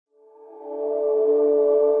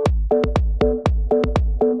We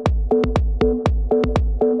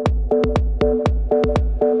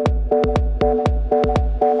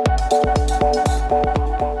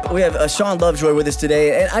have Sean Lovejoy with us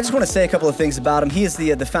today, and I just want to say a couple of things about him. He is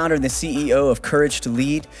the founder and the CEO of Courage to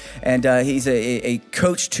Lead, and he's a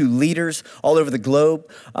coach to leaders all over the globe.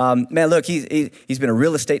 Man, look, he's been a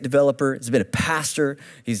real estate developer. He's been a pastor.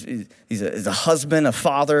 He's a husband, a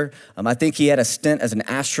father. I think he had a stint as an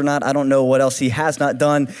astronaut. I don't know what else he has not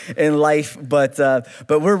done in life, but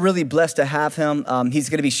we're really blessed to have him. He's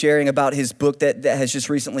going to be sharing about his book that has just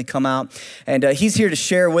recently come out, and he's here to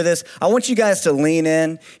share with us. I want you guys to lean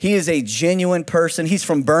in. He is a genuine person. He's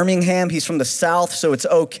from Birmingham. He's from the South, so it's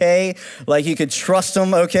okay. Like, you could trust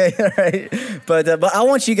him, okay? Right? But I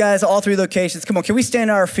want you guys, all three locations, come on, can we stand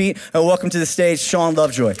on our feet and welcome to the stage Sean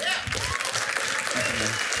Lovejoy.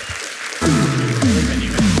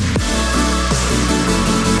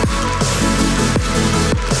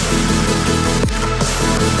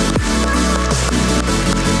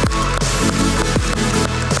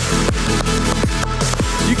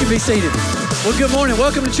 You can be seated. Well, good morning.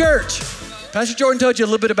 Welcome to church. Pastor Jordan told you a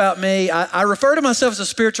little bit about me. I refer to myself as a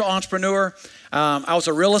spiritual entrepreneur. I was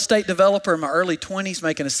a real estate developer in my early 20s,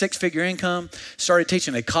 making a six-figure income. Started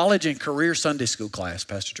teaching a college and career Sunday school class,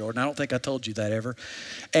 Pastor Jordan. I don't think I told you that ever.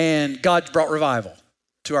 And God brought revival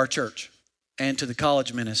to our church and to the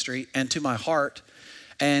college ministry and to my heart,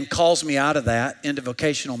 and calls me out of that into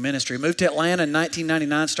vocational ministry. Moved to Atlanta in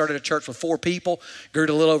 1999, started a church with 4 people, grew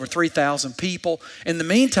to a little over 3,000 people. In the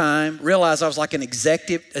meantime, realized I was like an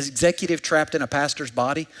executive trapped in a pastor's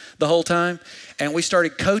body the whole time. And we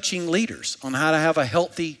started coaching leaders on how to have a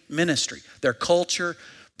healthy ministry, their culture,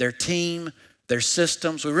 their team, their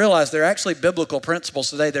systems. We realized there are actually biblical principles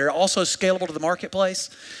today that are also scalable to the marketplace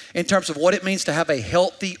in terms of what it means to have a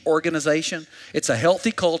healthy organization. It's a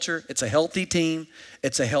healthy culture. It's a healthy team.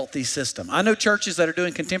 It's a healthy system. I know churches that are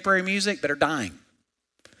doing contemporary music that are dying.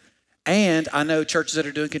 And I know churches that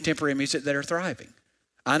are doing contemporary music that are thriving.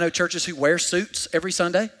 I know churches who wear suits every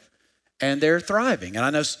Sunday and they're thriving. And I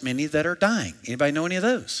know many that are dying. Anybody know any of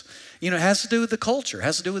those? You know, it has to do with the culture. It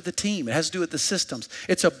has to do with the team. It has to do with the systems.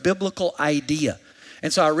 It's a biblical idea.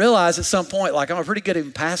 And so I realized at some point, like, I'm a pretty good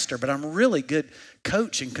even pastor, but I'm a really good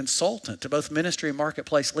coach and consultant to both ministry and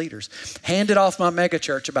marketplace leaders. Handed off my mega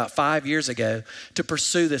church about 5 years ago to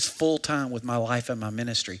pursue this full time with my life and my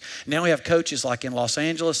ministry. Now we have coaches like in Los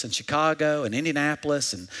Angeles and Chicago and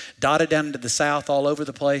Indianapolis and dotted down into the South all over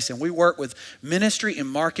the place. And we work with ministry and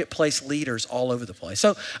marketplace leaders all over the place.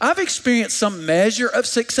 So I've experienced some measure of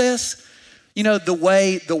success, you know, the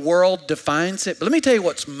way the world defines it. But let me tell you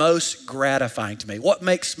what's most gratifying to me. What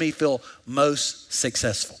makes me feel most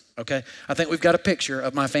successful, okay? I think we've got a picture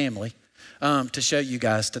of my family to show you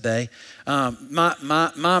guys today.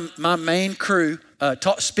 My main crew,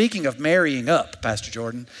 speaking of marrying up, Pastor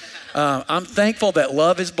Jordan, I'm thankful that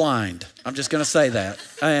love is blind. I'm just going to say that.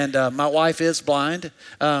 And my wife is blind,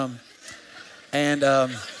 and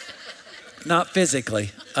not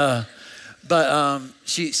physically. But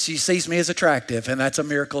she sees me as attractive, and that's a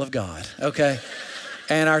miracle of God, okay?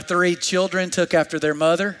 And our 3 children took after their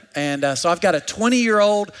mother. And so I've got a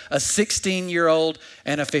 20-year-old, a 16-year-old,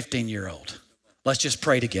 and a 15-year-old. Let's just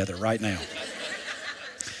pray together right now.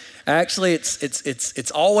 Actually,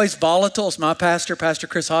 it's always volatile. As my pastor, Pastor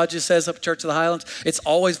Chris Hodges, says up at Church of the Highlands, it's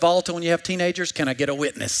always volatile when you have teenagers. Can I get a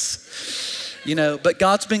witness? You know, but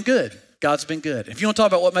God's been good. God's been good. If you want to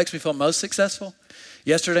talk about what makes me feel most successful,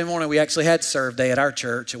 yesterday morning we actually had serve day at our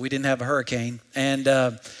church, and we didn't have a hurricane.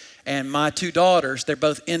 And my 2 daughters, they're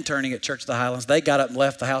both interning at Church of the Highlands. They got up and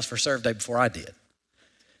left the house for serve day before I did.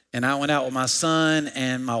 And I went out with my son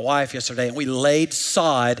and my wife yesterday, and we laid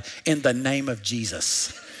sod in the name of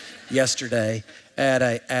Jesus yesterday at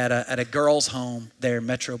a girls' home there in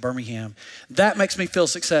Metro Birmingham. That makes me feel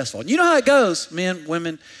successful. And you know how it goes, men,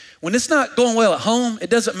 women. When it's not going well at home,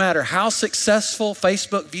 it doesn't matter how successful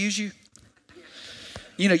Facebook views you.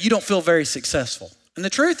 You know, you don't feel very successful. And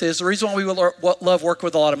the truth is, the reason why we love working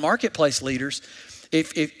with a lot of marketplace leaders,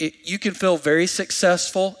 if you can feel very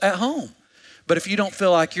successful at home, but if you don't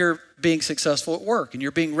feel like you're being successful at work and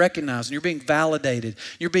you're being recognized and you're being validated,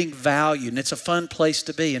 you're being valued, and it's a fun place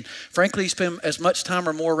to be. And frankly, you spend as much time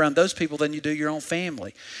or more around those people than you do your own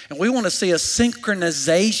family. And we want to see a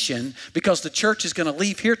synchronization because the church is going to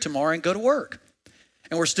leave here tomorrow and go to work.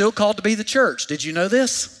 And we're still called to be the church. Did you know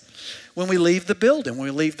this? When we leave the building, when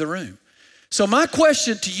we leave the room. So my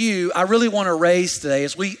question to you, I really want to raise today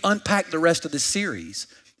as we unpack the rest of this series,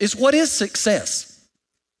 is what is success?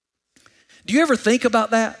 Do you ever think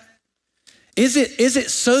about that? Is it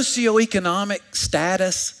socioeconomic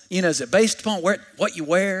status? Is it based upon what you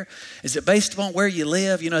wear? Is it based upon where you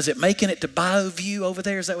live? Is it making it to BioView over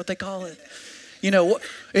there? Is that what they call it?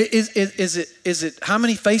 Is it how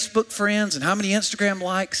many Facebook friends and how many Instagram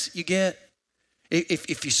likes you get?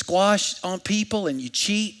 If you squash on people and you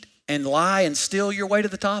cheat and lie and steal your way to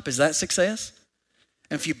the top, is that success?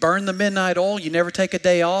 And if you burn the midnight oil, you never take a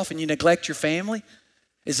day off and you neglect your family,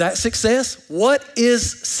 is that success? What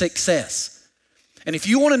is success? And if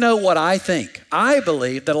you want to know what I think, I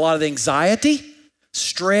believe that a lot of the anxiety,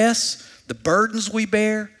 stress, the burdens we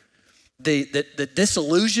bear, the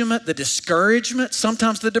disillusionment, the discouragement,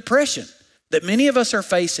 sometimes the depression that many of us are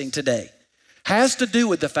facing today has to do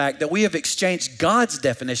with the fact that we have exchanged God's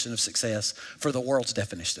definition of success for the world's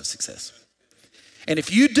definition of success. And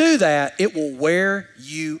if you do that, it will wear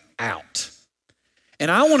you out.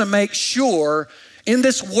 And I want to make sure in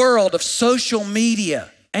this world of social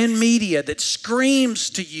media and media that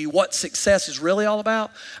screams to you what success is really all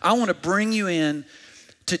about, I want to bring you in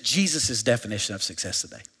to Jesus' definition of success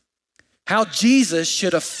today. How Jesus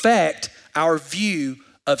should affect our view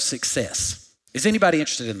of success. Is anybody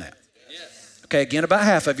interested in that? Yes. Okay, again, about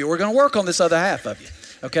half of you. We're going to work on this other half of you,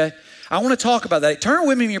 okay? I want to talk about that. Turn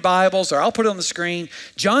with me in your Bibles, or I'll put it on the screen.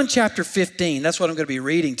 John chapter 15, that's what I'm going to be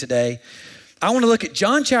reading today. I want to look at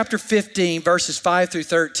John chapter 15, verses 5 through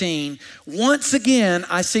 13. Once again,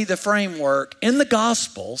 I see the framework in the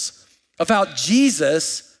Gospels of how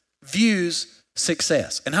Jesus views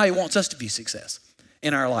success and how he wants us to view success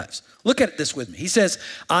in our lives. Look at this with me. He says,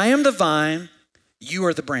 I am the vine, you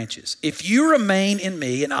are the branches. If you remain in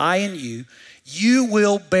me and I in you, you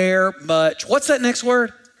will bear much. What's that next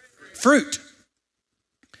word? Fruit.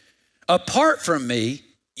 Apart from me,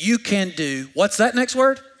 you can do, what's that next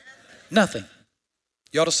word? Nothing.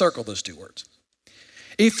 You ought to circle those two words.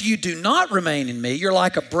 If you do not remain in me, you're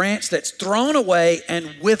like a branch that's thrown away and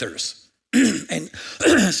withers. And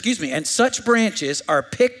and such branches are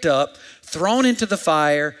picked up, thrown into the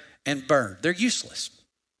fire, and burned. They're useless.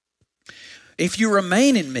 If you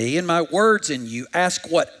remain in me and my words in you,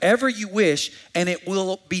 ask whatever you wish, and it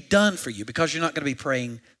will be done for you, because you're not going to be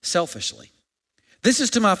praying selfishly. This is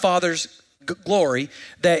to my Father's glory,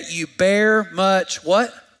 that you bear much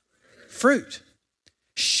what? Fruit.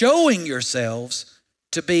 Showing yourselves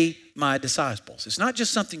to be my disciples. It's not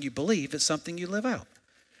just something you believe, it's something you live out.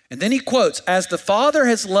 And then he quotes, as the Father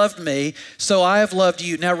has loved me, so I have loved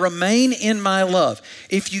you. Now remain in my love.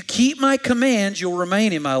 If you keep my commands, you'll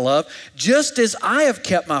remain in my love, just as I have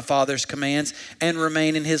kept my Father's commands and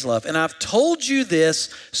remain in his love. And I've told you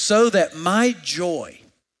this so that my joy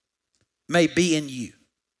may be in you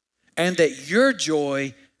and that your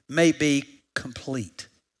joy may be complete.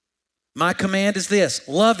 My command is this,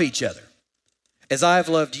 love each other as I have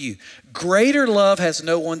loved you. Greater love has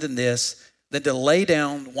no one than this, than to lay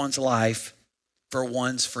down one's life for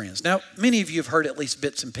one's friends. Now, many of you have heard at least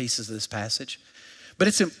bits and pieces of this passage, but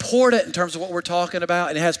it's important in terms of what we're talking about,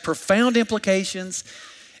 and it has profound implications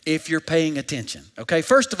if you're paying attention, okay?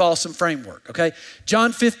 First of all, some framework, okay?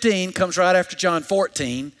 John 15 comes right after John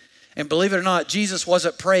 14, and believe it or not, Jesus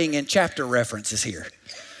wasn't praying in chapter references here.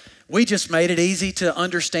 We just made it easy to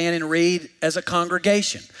understand and read as a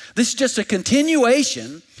congregation. This is just a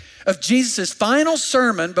continuation of Jesus' final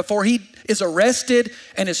sermon before he is arrested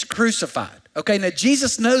and is crucified. Okay, now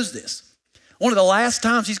Jesus knows this. One of the last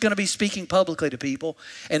times he's going to be speaking publicly to people,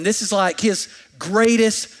 and this is like his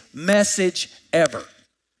greatest message ever.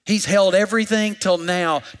 He's held everything till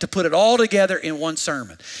now to put it all together in one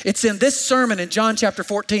sermon. It's in this sermon in John chapter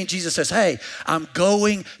 14, Jesus says, hey, I'm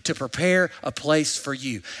going to prepare a place for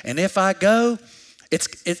you. And if I go,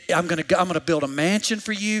 I'm going to build a mansion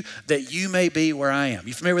for you that you may be where I am.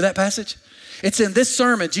 You familiar with that passage? It's in this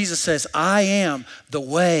sermon, Jesus says, I am the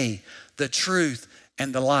way, the truth,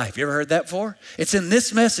 and the life. You ever heard that before? It's in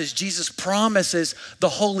this message, Jesus promises the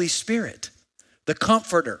Holy Spirit, the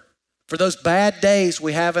comforter, for those bad days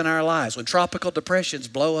we have in our lives, when tropical depressions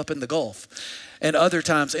blow up in the Gulf, and other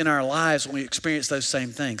times in our lives when we experience those same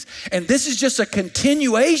things. And this is just a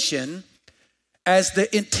continuation as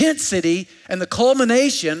the intensity and the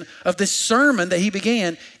culmination of this sermon that he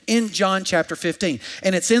began in John chapter 15.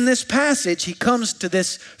 And it's in this passage, he comes to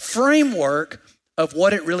this framework of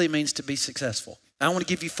what it really means to be successful. I want to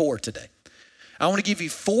give you 4 today. I want to give you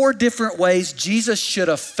 4 different ways Jesus should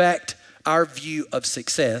affect our view of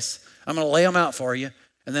success. I'm going to lay them out for you,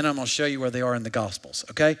 and then I'm going to show you where they are in the Gospels,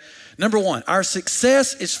 okay? Number 1, our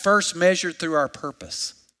success is first measured through our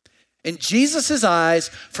purpose. In Jesus' eyes,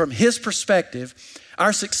 from his perspective,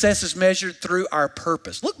 our success is measured through our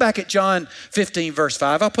purpose. Look back at John 15, verse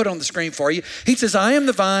 5. I'll put it on the screen for you. He says, I am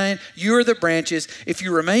the vine, you are the branches. If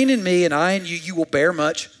you remain in me and I in you, you will bear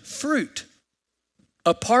much fruit.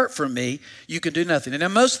 Apart from me, you can do nothing. And now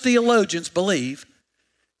most theologians believe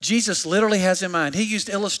Jesus literally has in mind, he used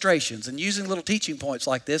illustrations and using little teaching points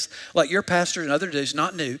like this, like your pastor and other dudes,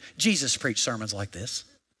 not new. Jesus preached sermons like this.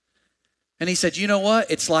 And he said, you know what?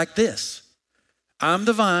 It's like this. I'm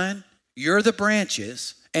the vine, you're the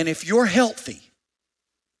branches, and if you're healthy,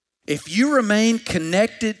 if you remain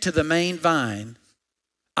connected to the main vine,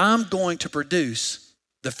 I'm going to produce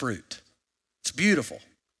the fruit. It's beautiful.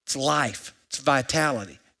 It's life. It's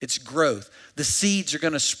vitality. It's growth. The seeds are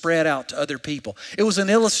going to spread out to other people. It was an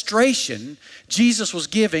illustration Jesus was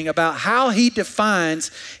giving about how he defines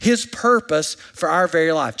his purpose for our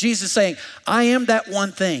very life. Jesus is saying, I am that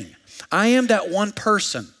one thing. I am that one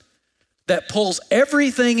person that pulls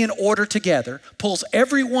everything in order together, pulls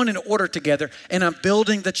everyone in order together, and I'm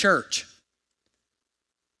building the church.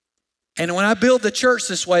 And when I build the church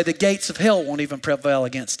this way, the gates of hell won't even prevail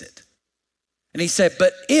against it. And he said,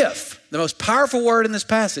 but if, the most powerful word in this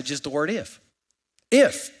passage is the word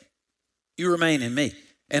if you remain in me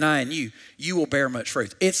and I in you, you will bear much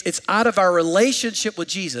fruit. It's out of our relationship with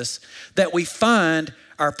Jesus that we find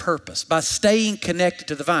our purpose, by staying connected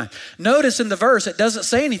to the vine. Notice in the verse, it doesn't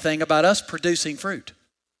say anything about us producing fruit.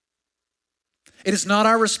 It is not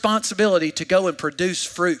our responsibility to go and produce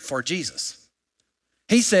fruit for Jesus.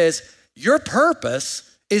 He says, your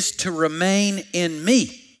purpose is to remain in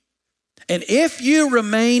me. And if you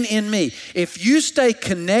remain in me, if you stay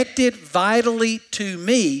connected vitally to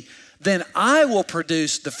me, then I will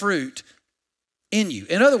produce the fruit in you.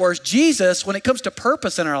 In other words, Jesus, when it comes to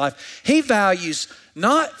purpose in our life, he values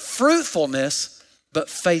not fruitfulness, but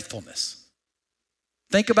faithfulness.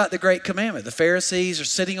 Think about the great commandment. The Pharisees are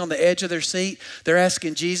sitting on the edge of their seat. They're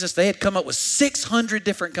asking Jesus. They had come up with 600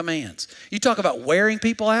 different commands. You talk about wearing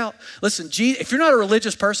people out. Listen, if you're not a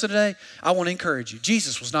religious person today, I want to encourage you.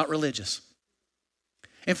 Jesus was not religious.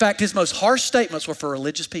 In fact, his most harsh statements were for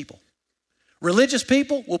religious people. Religious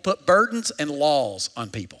people will put burdens and laws on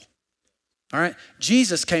people. All right?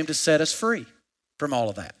 Jesus came to set us free from all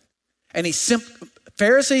of that. And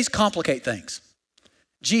Pharisees complicate things.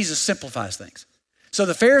 Jesus simplifies things. So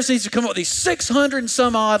the Pharisees have come up with these 600 and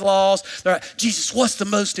some odd laws. They're like, Jesus, what's the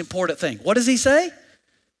most important thing? What does he say?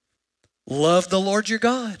 Love the Lord your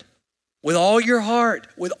God with all your heart,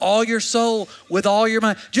 with all your soul, with all your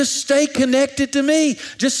mind. Just stay connected to me.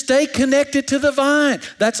 Just stay connected to the vine.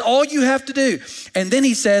 That's all you have to do. And then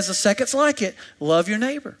he says, the second's like it, love your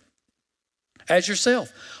neighbor as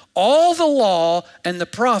yourself. All the law and the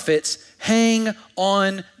prophets hang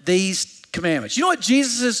on these commandments. You know what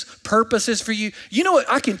Jesus' purpose is for you? You know what?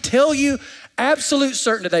 I can tell you absolute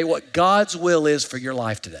certain today what God's will is for your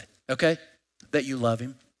life today, okay? That you love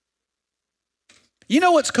him. You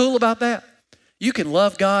know what's cool about that? You can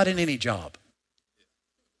love God in any job.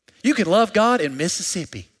 You can love God in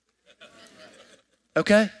Mississippi,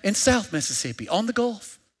 okay? In South Mississippi, on the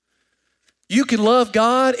Gulf. You can love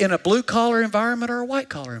God in a blue-collar environment or a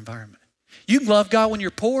white-collar environment. You can love God when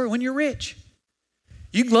you're poor, when you're rich.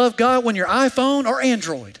 You can love God when you're iPhone or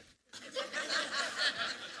Android.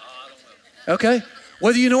 Okay?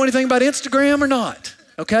 Whether you know anything about Instagram or not,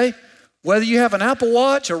 okay? Whether you have an Apple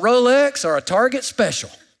Watch, a Rolex, or a Target special.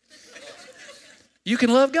 You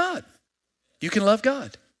can love God. You can love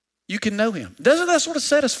God. You can know him. Doesn't that sort of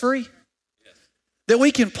set us free? That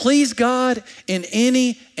we can please God in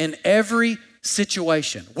any and every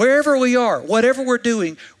situation. Wherever we are, whatever we're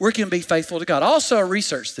doing, we can be faithful to God. Also, I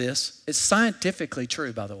researched this. It's scientifically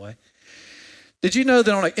true, by the way. Did you know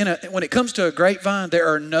that when it comes to a grapevine, there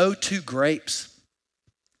are no two grapes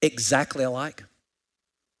exactly alike?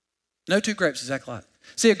 No two grapes exactly alike.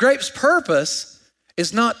 See, a grape's purpose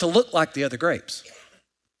is not to look like the other grapes.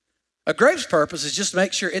 A grape's purpose is just to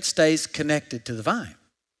make sure it stays connected to the vine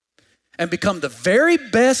and become the very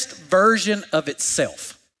best version of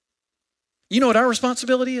itself. You know what our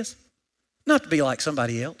responsibility is? Not to be like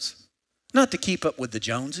somebody else. Not to keep up with the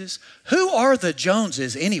Joneses. Who are the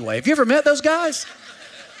Joneses anyway? Have you ever met those guys?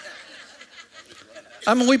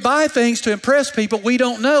 I mean, we buy things to impress people we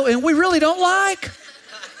don't know and we really don't like.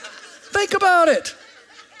 Think about it.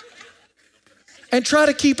 And try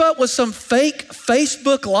to keep up with some fake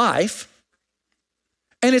Facebook life,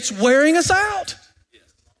 and it's wearing us out.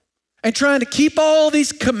 and trying to keep all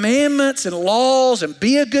these commandments and laws and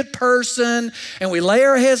be a good person. And we lay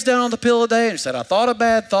our heads down on the pillow today and said, I thought a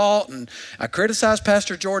bad thought and I criticized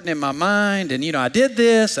Pastor Jordan in my mind. And, I did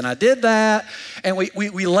this and I did that. And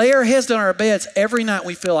we lay our heads down on our beds every night.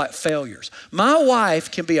 We feel like failures. My wife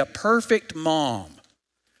can be a perfect mom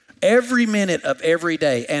every minute of every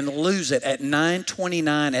day and lose it at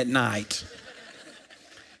 9:29 at night.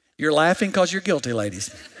 You're laughing because you're guilty, ladies.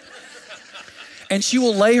 And she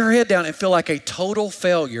will lay her head down and feel like a total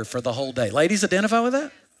failure for the whole day. Ladies, identify with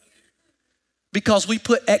that? Because we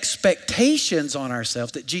put expectations on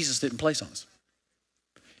ourselves that Jesus didn't place on us.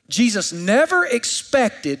 Jesus never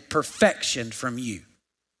expected perfection from you.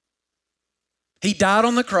 He died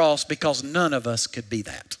on the cross because none of us could be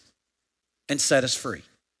that and set us free.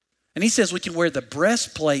 And he says we can wear the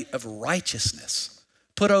breastplate of righteousness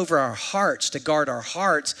put over our hearts to guard our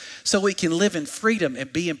hearts so we can live in freedom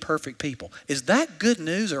and be imperfect people. Is that good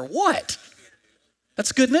news or what?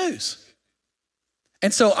 That's good news.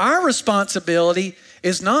 And so our responsibility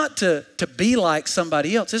is not to be like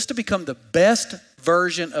somebody else. It's to become the best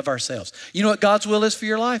version of ourselves. You know what God's will is for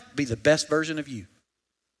your life? Be the best version of you.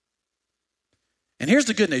 And here's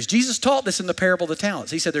the good news. Jesus taught this in the parable of the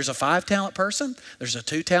talents. He said there's a 5-talent person, there's a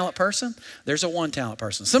 2-talent person, there's a 1-talent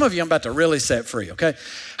person. Some of you I'm about to really set free, okay?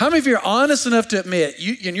 How many of you are honest enough to admit,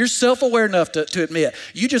 and you're self-aware enough to admit,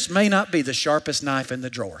 you just may not be the sharpest knife in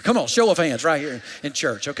the drawer? Come on, show of hands right here in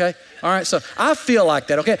church, okay? All right, so I feel like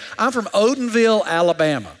that, okay? I'm from Odenville,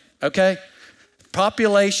 Alabama, okay?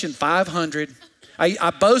 Population 500.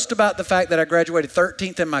 I boast about the fact that I graduated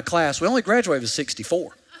 13th in my class. We only graduated with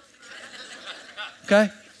 64. Okay?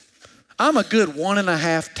 I'm a good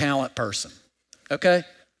 1.5 talent person. Okay?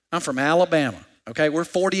 I'm from Alabama. Okay? We're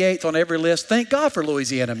 48th on every list. Thank God for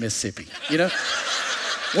Louisiana, Mississippi.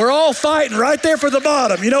 We're all fighting right there for the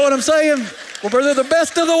bottom. You know what I'm saying? We're the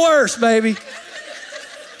best of the worst, baby.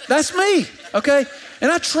 That's me. Okay?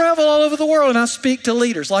 And I travel all over the world and I speak to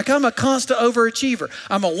leaders like I'm a constant overachiever.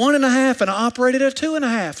 I'm a 1.5 and I operate at a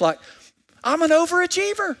 2.5. Like I'm an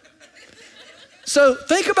overachiever. So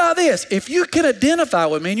think about this. If you can identify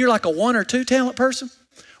with me and you're like a 1 or 2 talent person,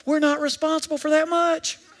 we're not responsible for that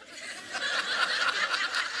much.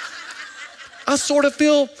 I sort of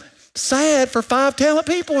feel sad for 5 talent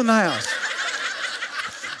people in the house.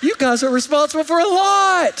 You guys are responsible for a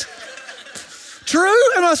lot.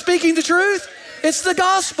 True? Am I speaking the truth? It's the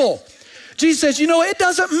gospel. Jesus says, it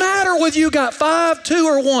doesn't matter whether you got 5, 2,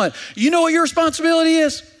 or 1. You know what your responsibility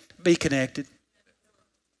is? Be connected.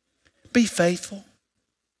 Be faithful.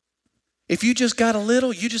 If you just got a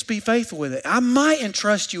little, you just be faithful with it. I might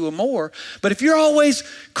entrust you with more, but if you're always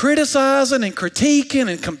criticizing and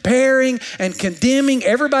critiquing and comparing and condemning,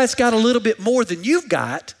 everybody's got a little bit more than you've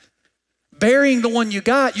got, burying the one you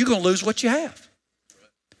got, you're going to lose what you have.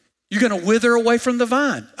 You're going to wither away from the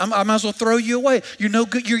vine. I might as well throw you away. You're no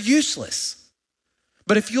good. You're useless.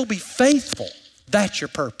 But if you'll be faithful, that's your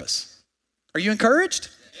purpose. Are you encouraged?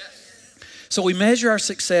 So we measure our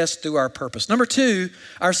success through our purpose. Number 2,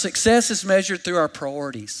 our success is measured through our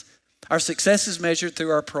priorities. Our success is measured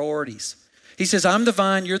through our priorities. He says, I'm the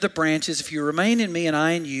vine, you're the branches. If you remain in me and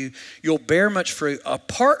I in you, you'll bear much fruit.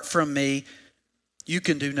 Apart from me, you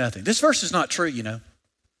can do nothing. This verse is not true, It's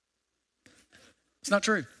not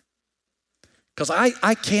true. Because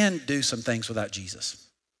I can do some things without Jesus.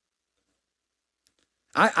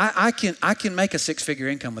 I can make a 6-figure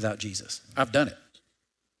income without Jesus. I've done it.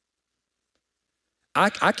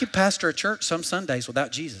 I could pastor a church some Sundays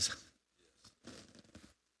without Jesus.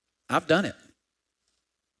 I've done it.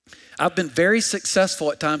 I've been very successful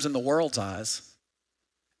at times in the world's eyes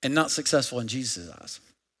and not successful in Jesus' eyes.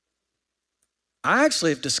 I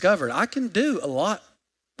actually have discovered I can do a lot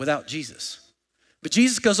without Jesus. But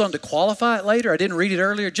Jesus goes on to qualify it later. I didn't read it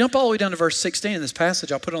earlier. Jump all the way down to verse 16 in this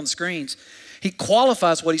passage. I'll put it on the screens. He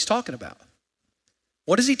qualifies what he's talking about.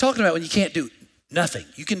 What is he talking about when you can't do nothing?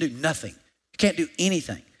 You can do nothing. You can't do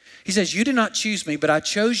anything. He says, you did not choose me, but I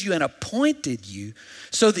chose you and appointed you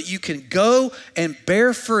so that you can go and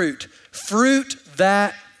bear fruit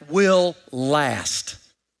that will last.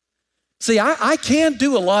 See, I can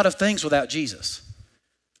do a lot of things without Jesus.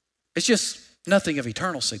 It's just nothing of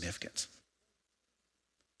eternal significance.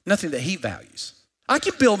 Nothing that he values. I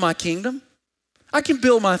can build my kingdom. I can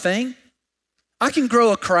build my thing. I can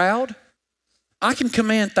grow a crowd. I can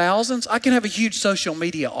command thousands. I can have a huge social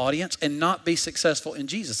media audience and not be successful in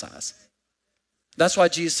Jesus' eyes. That's why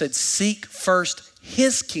Jesus said, seek first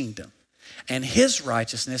his kingdom and his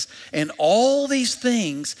righteousness, and all these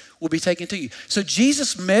things will be taken to you. So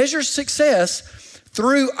Jesus measures success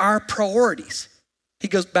through our priorities. He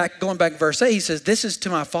goes back, going back to verse 8, he says, this is to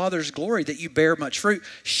my Father's glory that you bear much fruit,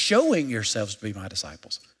 showing yourselves to be my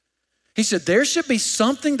disciples. He said, there should be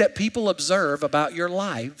something that people observe about your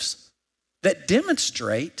lives that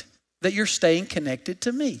demonstrate that you're staying connected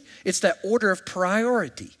to me. It's that order of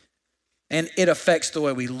priority. And it affects the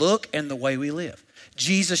way we look and the way we live.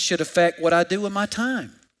 Jesus should affect what I do with my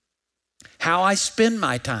time, how I spend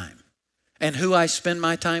my time, and who I spend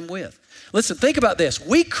my time with. Listen, think about this.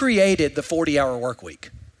 We created the 40-hour work week.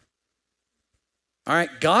 All right,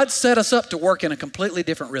 God set us up to work in a completely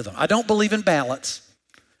different rhythm. I don't believe in balance.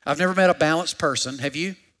 I've never met a balanced person. Have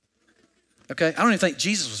you? Okay, I don't even think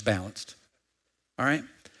Jesus was balanced. All right,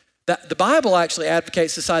 the Bible actually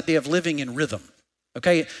advocates this idea of living in rhythm.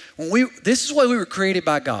 Okay, this is why we were created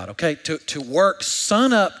by God, okay, to work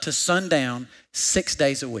sun up to sundown 6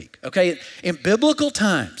 days a week. Okay, in biblical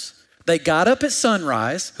times, they got up at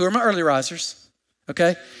sunrise. Who are my early risers?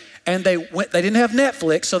 Okay, and they didn't have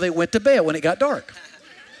Netflix, so they went to bed when it got dark.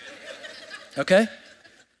 Okay,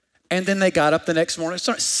 and then they got up the next morning.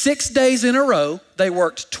 6 days in a row, they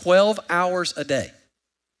worked 12 hours a day.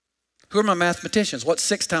 Who are my mathematicians? What's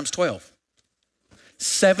 6 times 12?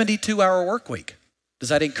 72-hour work week. Does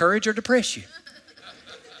that encourage or depress you?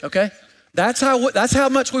 Okay? That's how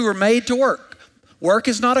much we were made to work. Work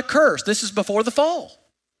is not a curse. This is before the fall.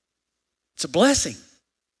 It's a blessing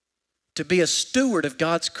to be a steward of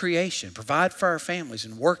God's creation, provide for our families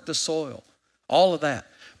and work the soil, all of that.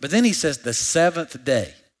 But then he says the seventh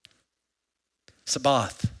day,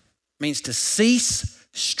 Sabbath, means to cease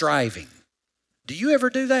striving. Do you ever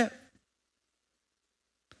do that?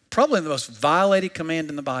 Probably the most violated command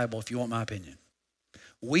in the Bible, if you want my opinion.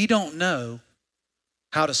 We don't know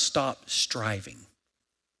how to stop striving.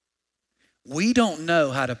 We don't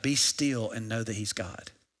know how to be still and know that he's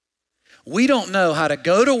God. We don't know how to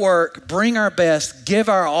go to work, bring our best, give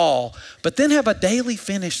our all, but then have a daily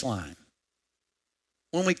finish line.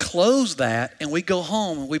 When we close that and we go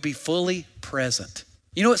home and we be fully present.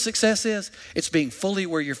 You know what success is? It's being fully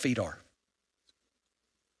where your feet are.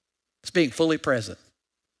 It's being fully present.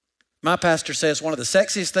 My pastor says one of the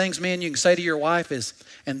sexiest things, man, you can say to your wife is,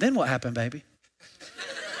 and then what happened, baby?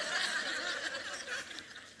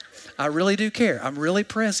 I really do care. I'm really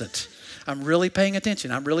present. I'm really paying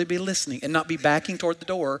attention. I'm really be listening and not be backing toward the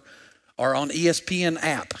door or on ESPN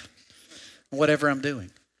app, whatever I'm doing.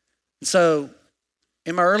 And so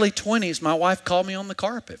in my early 20s, my wife called me on the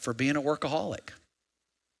carpet for being a workaholic.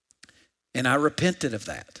 And I repented of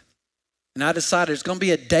that. And I decided there's going to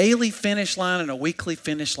be a daily finish line and a weekly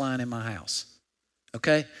finish line in my house.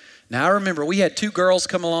 Okay? Now I remember we had 2 girls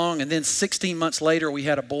come along, and then 16 months later we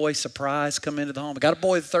had a boy surprise come into the home. We got a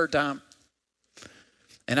boy the 3rd time.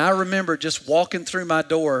 And I remember just walking through my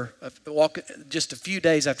door, just a few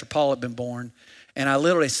days after Paul had been born, and I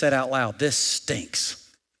literally said out loud, this stinks.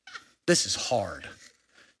 This is hard.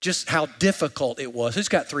 Just how difficult it was. Who's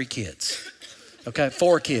got 3 kids? Okay,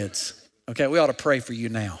 4 kids. Okay, we ought to pray for you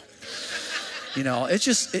now. You know, it's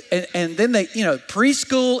just, and then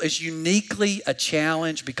preschool is uniquely a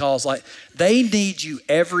challenge because they need you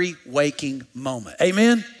every waking moment.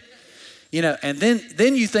 Amen? You know, and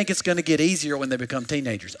then you think it's going to get easier when they become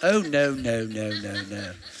teenagers. Oh, no.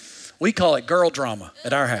 We call it girl drama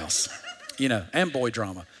at our house, and boy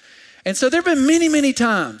drama. And so there have been many, many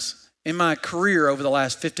times in my career over the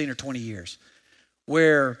last 15 or 20 years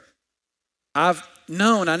where I've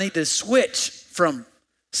known I need to switch from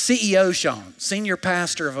CEO Sean, senior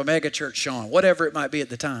pastor of a mega church Sean, whatever it might be at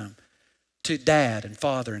the time, to dad and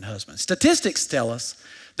father and husband. Statistics tell us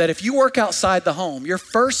that if you work outside the home, your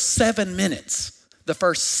first 7 minutes,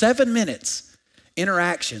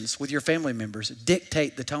 interactions with your family members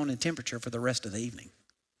dictate the tone and temperature for the rest of the evening.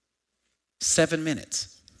 7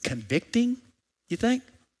 minutes. Convicting, you think?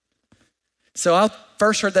 So I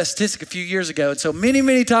first heard that statistic a few years ago. And so many,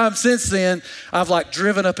 many times since then, I've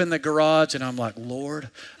driven up in the garage and I'm like, Lord,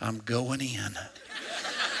 I'm going in.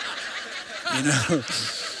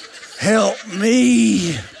 Help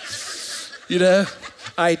me.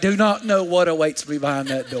 I do not know what awaits me behind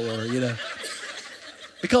that door,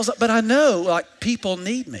 but I know people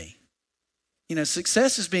need me.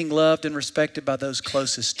 Success is being loved and respected by those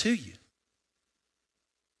closest to you.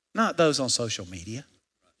 Not those on social media.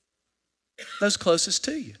 Those closest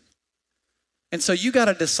to you. And so you got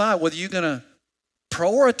to decide whether you're going to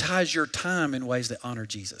prioritize your time in ways that honor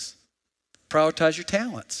Jesus. Prioritize your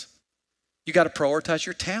talents. You got to prioritize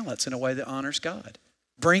your talents in a way that honors God.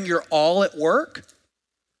 Bring your all at work,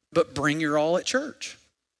 but bring your all at church.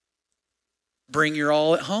 Bring your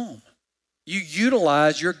all at home. You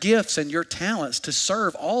utilize your gifts and your talents to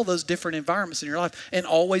serve all those different environments in your life and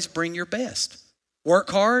always bring your best. Work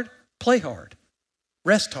hard, play hard.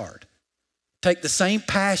 rest hard. Take the same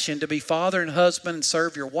passion to be father and husband and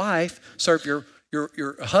serve your wife, serve your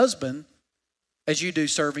husband as you do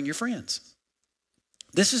serving your friends.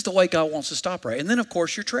 This is the way God wants us to operate. And then, of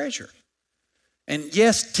course, your treasure. And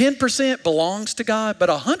yes, 10% belongs to God, but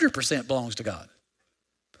 100% belongs to God.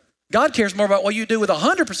 God cares more about what you do with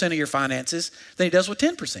 100% of your finances than he does with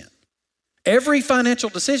 10%. Every financial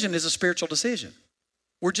decision is a spiritual decision.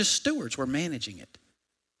 We're just stewards. We're managing it.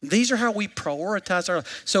 These are how we prioritize our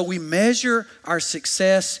life. So we measure our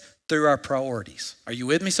success through our priorities. Are you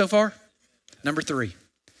with me so far? Number 3,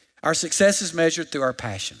 our success is measured through our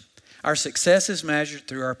passion. Our success is measured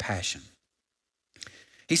through our passion.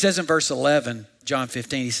 He says in verse 11, John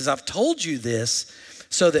 15, he says, I've told you this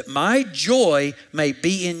so that my joy may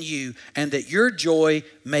be in you and that your joy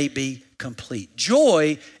may be complete.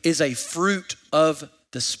 Joy is a fruit of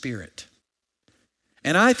the Spirit.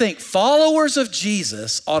 And I think followers of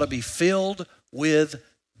Jesus ought to be filled with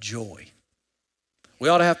joy. We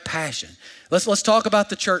ought to have passion. Let's talk about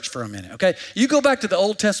the church for a minute, okay? You go back to the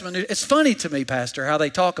Old Testament. It's funny to me, Pastor, how they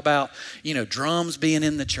talk about, drums being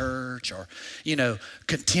in the church or,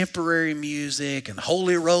 contemporary music and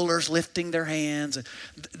holy rollers lifting their hands.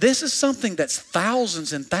 This is something that's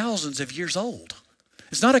thousands and thousands of years old.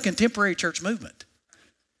 It's not a contemporary church movement.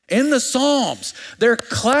 In the Psalms, they're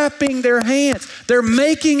clapping their hands. They're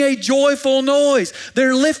making a joyful noise.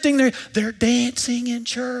 They're they're dancing in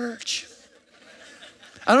church.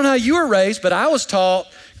 I don't know how you were raised, but I was taught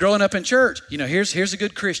growing up in church, here's a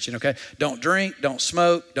good Christian, okay? Don't drink, don't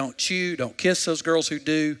smoke, don't chew, don't kiss those girls who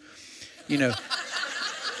do,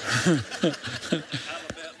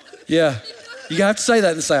 Yeah, you have to say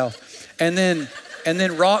that in the South. And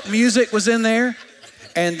then rock music was in there.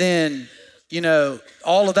 And then,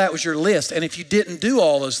 all of that was your list. And if you didn't do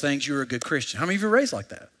all those things, you were a good Christian. How many of you were raised like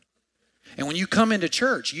that? And when you come into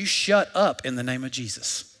church, you shut up in the name of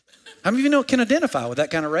Jesus. How many of you can identify with that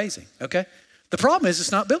kind of raising, okay? The problem is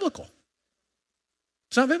it's not biblical.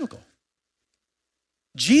 It's not biblical.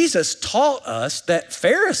 Jesus taught us that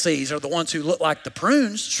Pharisees are the ones who look like the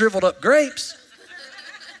prunes, shriveled up grapes.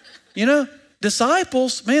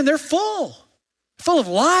 Disciples, man, they're full of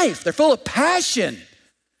life. They're full of passion.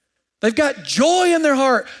 They've got joy in their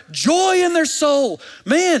heart, joy in their soul.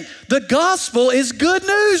 Man, the gospel is good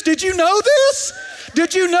news. Did you know this?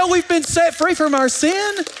 Did you know we've been set free from our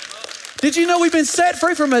sin? Did you know we've been set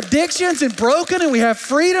free from addictions and broken and we have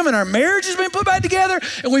freedom and our marriage has been put back together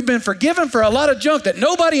and we've been forgiven for a lot of junk that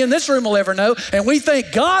nobody in this room will ever know, and we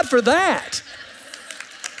thank God for that.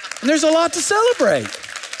 And there's a lot to celebrate.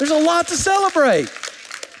 There's a lot to celebrate.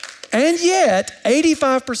 And yet,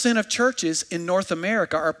 85% of churches in North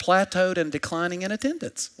America are plateaued and declining in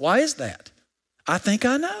attendance. Why is that? I think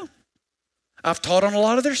I know. I've taught on a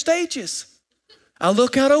lot of their stages. I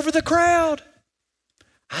look out over the crowd.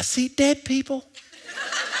 I see dead people.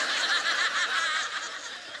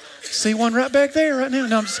 See one right back there right now?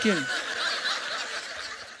 No, I'm just kidding.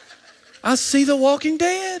 I see the walking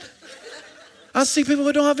dead. I see people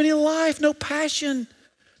who don't have any life, no passion,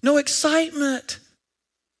 no excitement.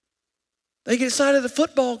 They get excited at the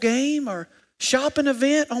football game or shopping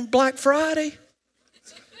event on Black Friday.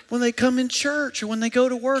 When they come in church or when they go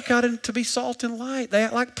to work out to be salt and light, they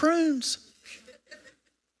act like prunes.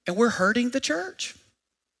 And we're hurting the church.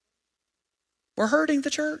 We're hurting the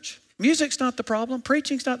church. Music's not the problem.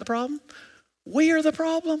 Preaching's not the problem. We are the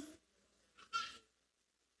problem.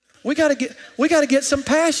 We got to get some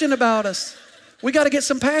passion about us. We got to get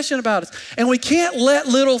some passion about us. And we can't let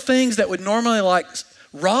little things that would normally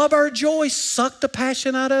rob our joy, suck the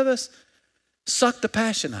passion out of us. Suck the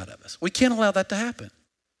passion out of us. We can't allow that to happen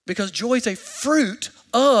because joy is a fruit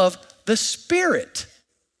of the Spirit.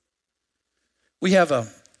 We have a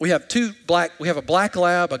black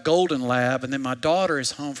lab, a golden lab, and then my daughter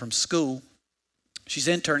is home from school. She's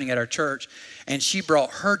interning at our church, and she brought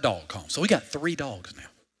her dog home. So we got 3 dogs now.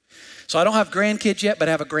 So I don't have grandkids yet, but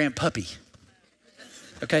I have a grandpuppy.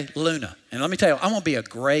 Okay, Luna. And let me tell you, I'm going to be a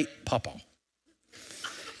great pawpaw.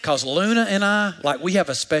 Because Luna and I, we have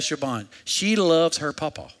a special bond. She loves her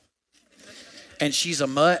pawpaw. And she's a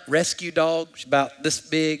mutt rescue dog. She's about this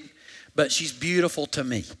big, but she's beautiful to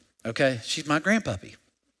me. Okay, she's my grandpuppy.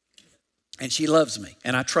 And she loves me,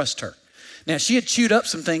 and I trust her. Now, she had chewed up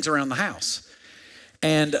some things around the house.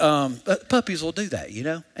 And puppies will do that,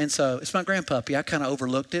 And so it's my grandpuppy. I kind of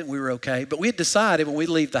overlooked it, and we were okay. But we had decided when we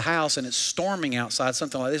leave the house and it's storming outside,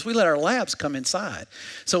 something like this, we let our labs come inside.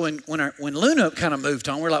 So when Luna kind of moved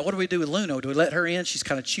on, we're like, what do we do with Luna? Do we let her in? She's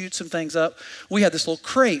kind of chewed some things up. We had this little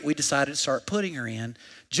crate we decided to start putting her in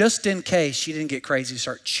just in case she didn't get crazy and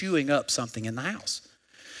start chewing up something in the house.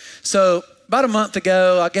 So about a month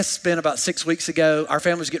ago, I guess it's been about 6 weeks ago, our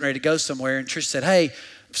family was getting ready to go somewhere, and Trish said, hey,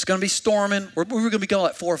 it's gonna be storming. We're gonna be going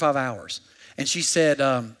like 4 or 5 hours. And she said,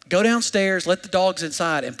 go downstairs, let the dogs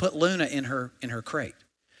inside, and put Luna in her crate.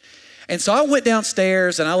 And so I went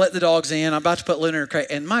downstairs and I let the dogs in. I'm about to put Luna in her crate,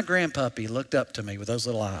 and my grandpuppy looked up to me with those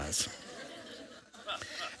little eyes.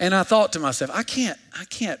 And I thought to myself, I can't,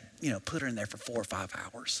 put her in there for 4 or 5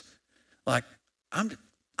 hours. Like, I'm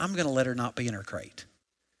gonna let her not be in her crate.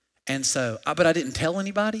 And so, but I didn't tell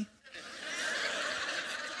anybody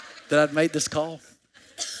that I'd made this call.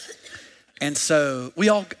 And so we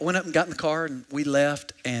all went up and got in the car and we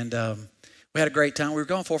left, and we had a great time. We were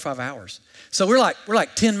going 4 or 5 hours. So we're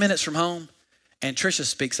like 10 minutes from home, and Trisha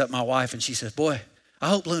speaks up, my wife, and she says, boy, I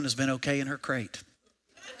hope Luna's been okay in her crate.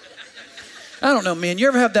 I don't know, man, you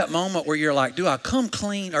ever have that moment where you're like, do I come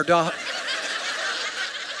clean, or do I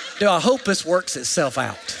hope this works itself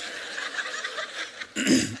out?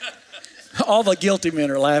 All the guilty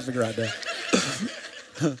men are laughing right now.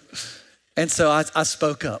 And so I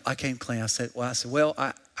spoke up. I came clean. I said,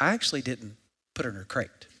 I actually didn't put her in her crate.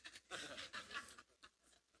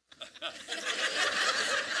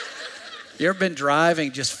 You ever been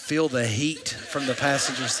driving, just feel the heat from the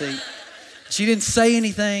passenger seat? She didn't say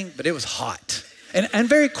anything, but it was hot and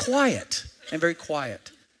very quiet,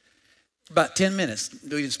 About 10 minutes, we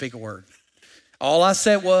didn't speak a word. All I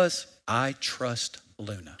said was, I trust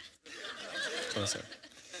Luna. That's what I said.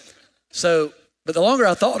 So, but the longer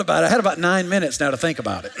I thought about it, I had about 9 minutes now to think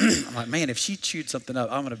about it. I'm like, man, if she chewed something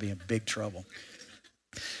up, I'm gonna be in big trouble.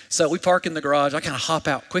 So we park in the garage. I kind of hop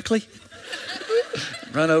out quickly,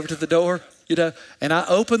 run over to the door, and I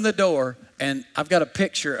open the door, and I've got a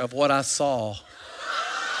picture of what I saw.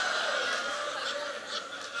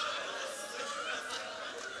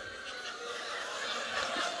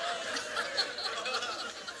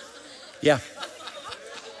 Yeah.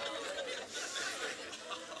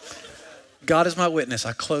 God is my witness.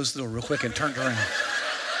 I closed the door real quick and turned around.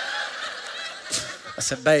 I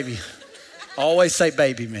said, baby, always say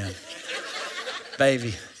baby, man.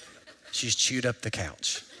 Baby, she's chewed up the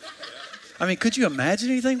couch. I mean, could you imagine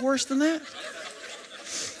anything worse than that?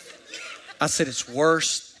 I said, it's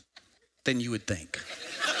worse than you would think.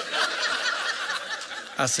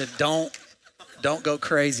 I said, don't go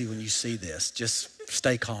crazy when you see this. Just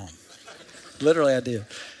stay calm. Literally, I did.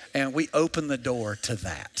 And we opened the door to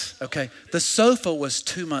that, okay? The sofa was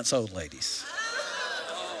 2 months old, ladies.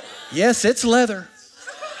 Yes, it's leather,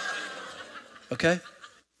 okay?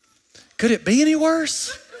 Could it be any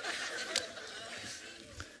worse?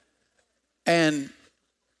 And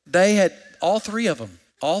they had, all three of them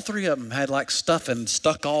had like stuffing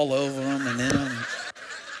stuck all over them and in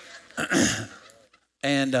them.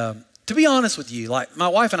 And to be honest with you, like my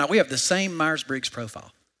wife and I, we have the same Myers-Briggs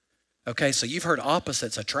profile. Okay, so you've heard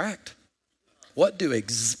opposites attract. What do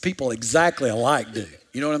people exactly alike do?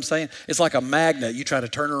 You know what I'm saying? It's like a magnet. You try to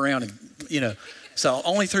turn around and, So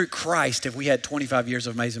only through Christ have we had 25 years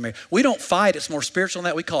of amazing marriage. We don't fight. It's more spiritual than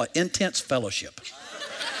that. We call it intense fellowship.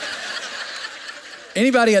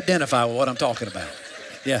 Anybody identify with what I'm talking about?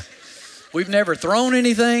 Yeah. We've never thrown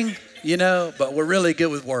anything, but we're really good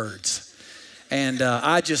with words. And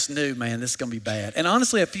I just knew, man, this is going to be bad. And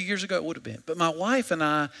honestly, a few years ago, it would have been. But my wife and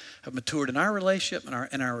I have matured in our relationship and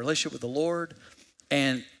our relationship with the Lord.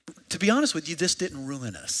 And to be honest with you, this didn't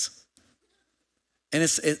ruin us. And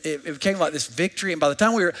it became like this victory. And by the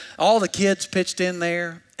time all the kids pitched in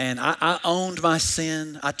there, and I owned my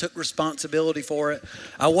sin. I took responsibility for it.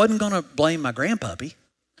 I wasn't going to blame my grandpuppy,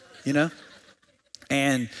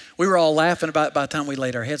 And we were all laughing about it by the time we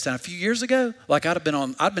laid our heads down. A few years ago, like I'd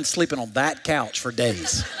been sleeping on that couch for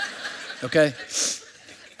days, okay?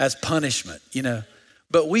 As punishment,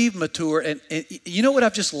 But we've matured, and you know what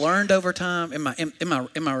I've just learned over time in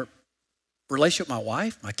my relationship with my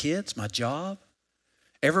wife, my kids, my job,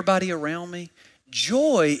 everybody around me?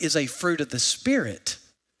 Joy is a fruit of the Spirit,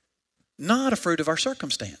 not a fruit of our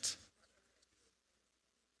circumstance.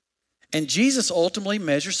 And Jesus ultimately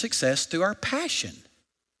measures success through our passion,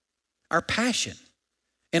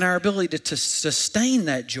 and our ability to sustain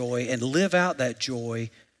that joy and live out that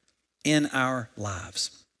joy in our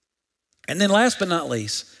lives. And then last but not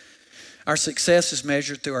least, our success is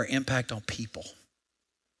measured through our impact on people.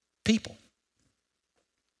 People.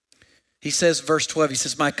 He says, verse 12, he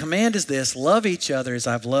says, my command is this, love each other as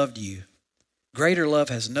I've loved you. Greater love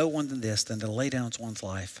has no one than this, than to lay down one's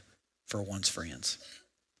life for one's friends.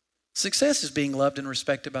 Success is being loved and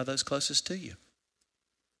respected by those closest to you.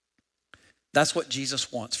 That's what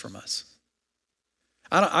Jesus wants from us.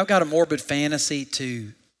 I've got a morbid fantasy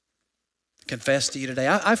to confess to you today.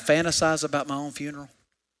 I fantasize about my own funeral.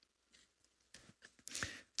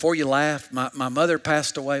 Before you laugh, my mother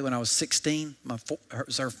passed away when I was 16. It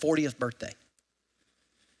was her 40th birthday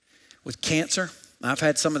with cancer. I've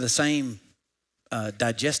had some of the same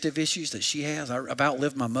digestive issues that she has. I've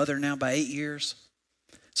outlived my mother now by 8 years.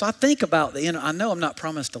 So I think about the end. I know I'm not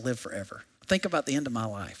promised to live forever. I think about the end of my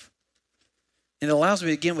life. And it allows me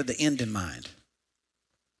to begin with the end in mind.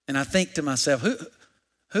 And I think to myself,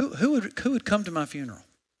 who would come to my funeral?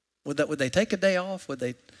 Would they take a day off? Would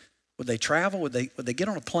they travel? Would they get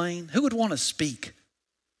on a plane? Who would want to speak?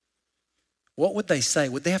 What would they say?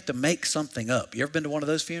 Would they have to make something up? You ever been to one of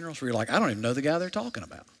those funerals where you're like, I don't even know the guy they're talking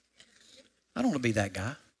about. I don't want to be that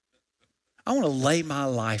guy. I want to lay my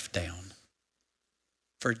life down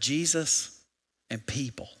for Jesus and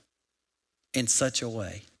people in such a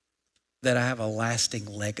way that I have a lasting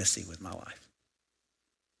legacy with my life.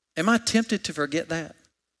 Am I tempted to forget that?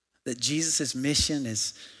 That Jesus' mission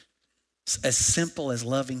is as simple as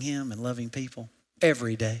loving him and loving people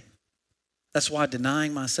every day. That's why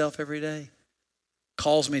denying myself every day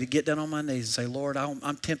calls me to get down on my knees and say, Lord,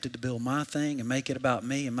 I'm tempted to build my thing and make it about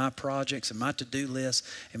me and my projects and my to-do list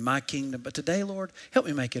and my kingdom. But today, Lord, help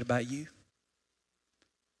me make it about you.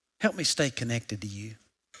 Help me stay connected to you.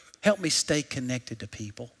 Help me stay connected to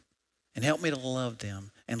people and help me to love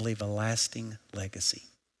them and leave a lasting legacy.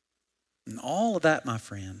 And all of that, my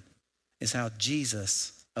friend, is how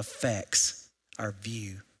Jesus affects our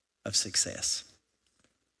view of success.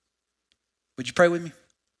 Would you pray with me?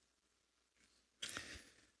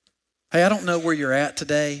 Hey, I don't know where you're at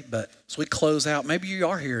today, but as we close out, maybe you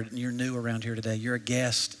are here and you're new around here today. You're a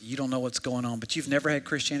guest. You don't know what's going on, but you've never had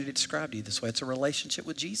Christianity described to you this way. It's a relationship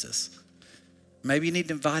with Jesus. Maybe you need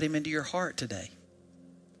to invite him into your heart today.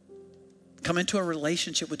 Come into a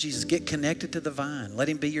relationship with Jesus. Get connected to the vine. Let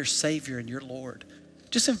him be your Savior and your Lord.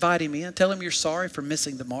 Just invite him in. Tell him you're sorry for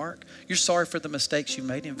missing the mark. You're sorry for the mistakes you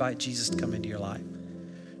made. Invite Jesus to come into your life.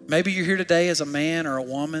 Maybe you're here today as a man or a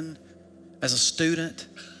woman, as a student,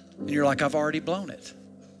 and you're like, I've already blown it.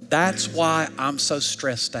 That's why I'm so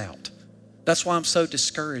stressed out. That's why I'm so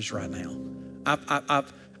discouraged right now.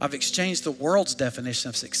 I've exchanged the world's definition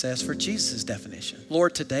of success for Jesus' definition.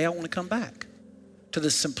 Lord, today I want to come back to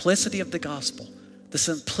the simplicity of the gospel, the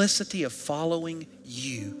simplicity of following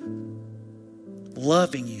you,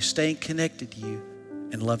 loving you, staying connected to you,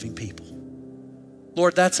 and loving people.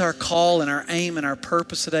 Lord, that's our call and our aim and our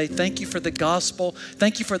purpose today. Thank you for the gospel.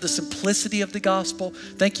 Thank you for the simplicity of the gospel.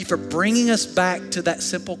 Thank you for bringing us back to that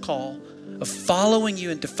simple call of following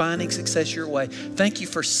you and defining success your way. Thank you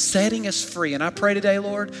for setting us free. And I pray today,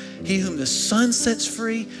 Lord, he whom the Son sets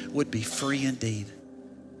free would be free indeed.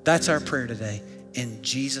 That's our prayer today in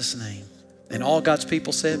Jesus' name. And all God's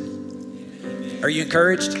people said, are you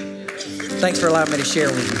encouraged? Thanks for allowing me to share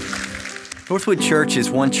with you. Northwood Church is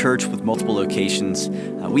one church with multiple locations.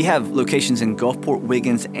 We have locations in Gulfport,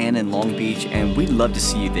 Wiggins, and in Long Beach, and we'd love to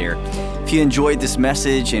see you there. If you enjoyed this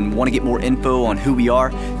message and want to get more info on who we are,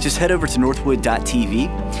 just head over to northwood.tv.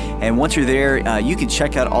 And once you're there, you can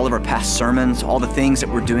check out all of our past sermons, all the things that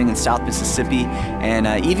we're doing in South Mississippi,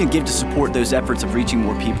 and even give to support those efforts of reaching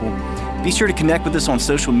more people. Be sure to connect with us on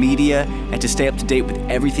social media and to stay up to date with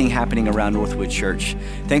everything happening around Northwood Church.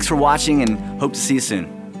 Thanks for watching and hope to see you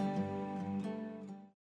soon.